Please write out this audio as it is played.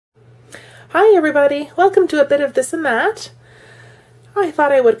Hi everybody, welcome to a bit of this and that. I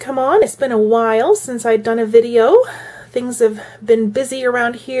thought I would come on. It's been a while since I'd done a video. Things have been busy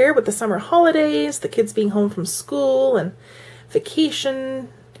around here with the summer holidays, the kids being home from school, and vacation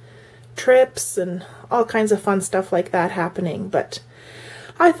trips, and all kinds of fun stuff like that happening. But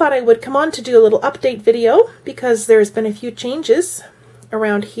I thought I would come on to do a little update video because there's been a few changes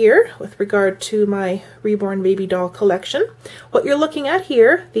around here with regard to my Reborn baby doll collection. What you're looking at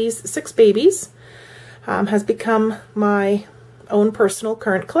here, these 6 babies, has become my own personal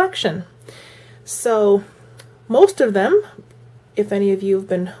current collection. So most of them, if any of you have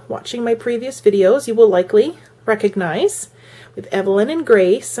been watching my previous videos, you will likely recognize, with Evelyn and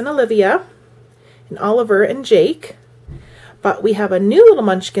Grace and Olivia and Oliver and Jake. But we have a new little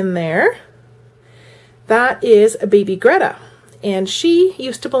munchkin there. That is a baby Greta. And she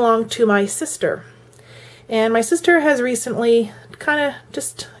used to belong to my sister. And my sister has recently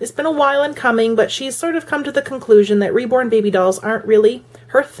it's been a while in coming, but she's sort of come to the conclusion that Reborn baby dolls aren't really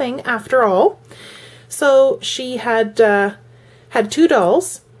her thing after all. So she had 2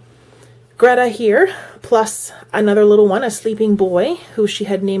 dolls, Greta here, plus another little one, a sleeping boy, who she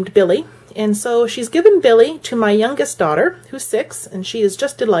had named Billy. And so she's given Billy to my youngest daughter, who's 6, and she is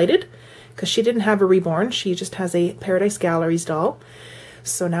just delighted, because she didn't have a Reborn. She just has a Paradise Galleries doll.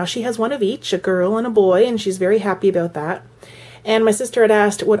 So now she has one of each, a girl and a boy, and she's very happy about that. And my sister had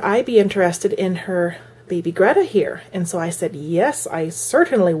asked, would I be interested in her baby Greta here? And so I said, yes, I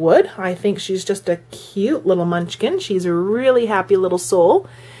certainly would. I think she's just a cute little munchkin. She's a really happy little soul.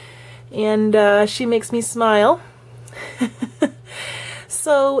 And she makes me smile.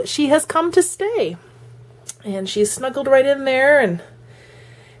 So she has come to stay. And she's snuggled right in there and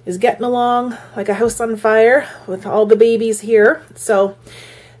is getting along like a house on fire with all the babies here. So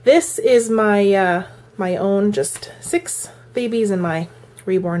this is my my own just 6 babies in my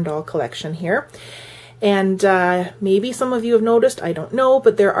Reborn doll collection here. And maybe some of you have noticed, I don't know,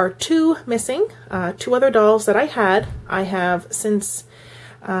 but there are 2 missing. 2 other dolls that I had. I have since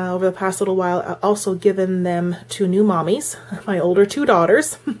over the past little while also given them to new mommies, my older 2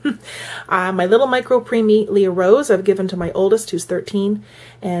 daughters. My little micro preemie Leah Rose I've given to my oldest, who's 13,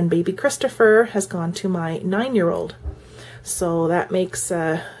 and baby Christopher has gone to my 9-year-old. So that makes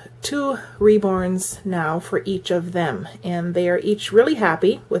 2 Reborns now for each of them, and they are each really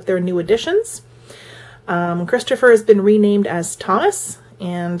happy with their new additions. Christopher has been renamed as Thomas,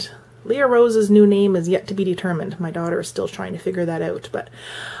 and Leah Rose's new name is yet to be determined. My daughter is still trying to figure that out, but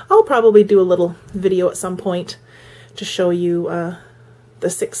I'll probably do a little video at some point to show you the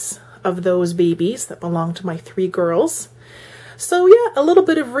 6 of those babies that belong to my 3 girls. So yeah, a little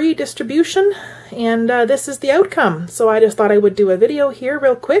bit of redistribution, and this is the outcome. So I just thought I would do a video here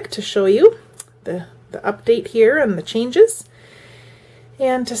real quick to show you the update here and the changes.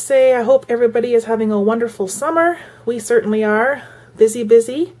 And to say I hope everybody is having a wonderful summer. We certainly are. Busy,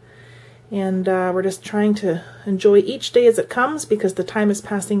 busy. And we're just trying to enjoy each day as it comes because the time is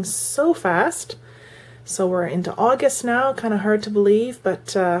passing so fast. So we're into August now, kind of hard to believe,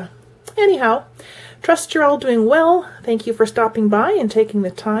 but anyhow, trust you're all doing well. Thank you for stopping by and taking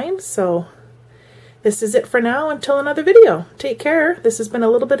the time. So this is it for now until another video. Take care. This has been a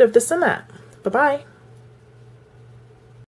little bit of this and that. Bye-bye.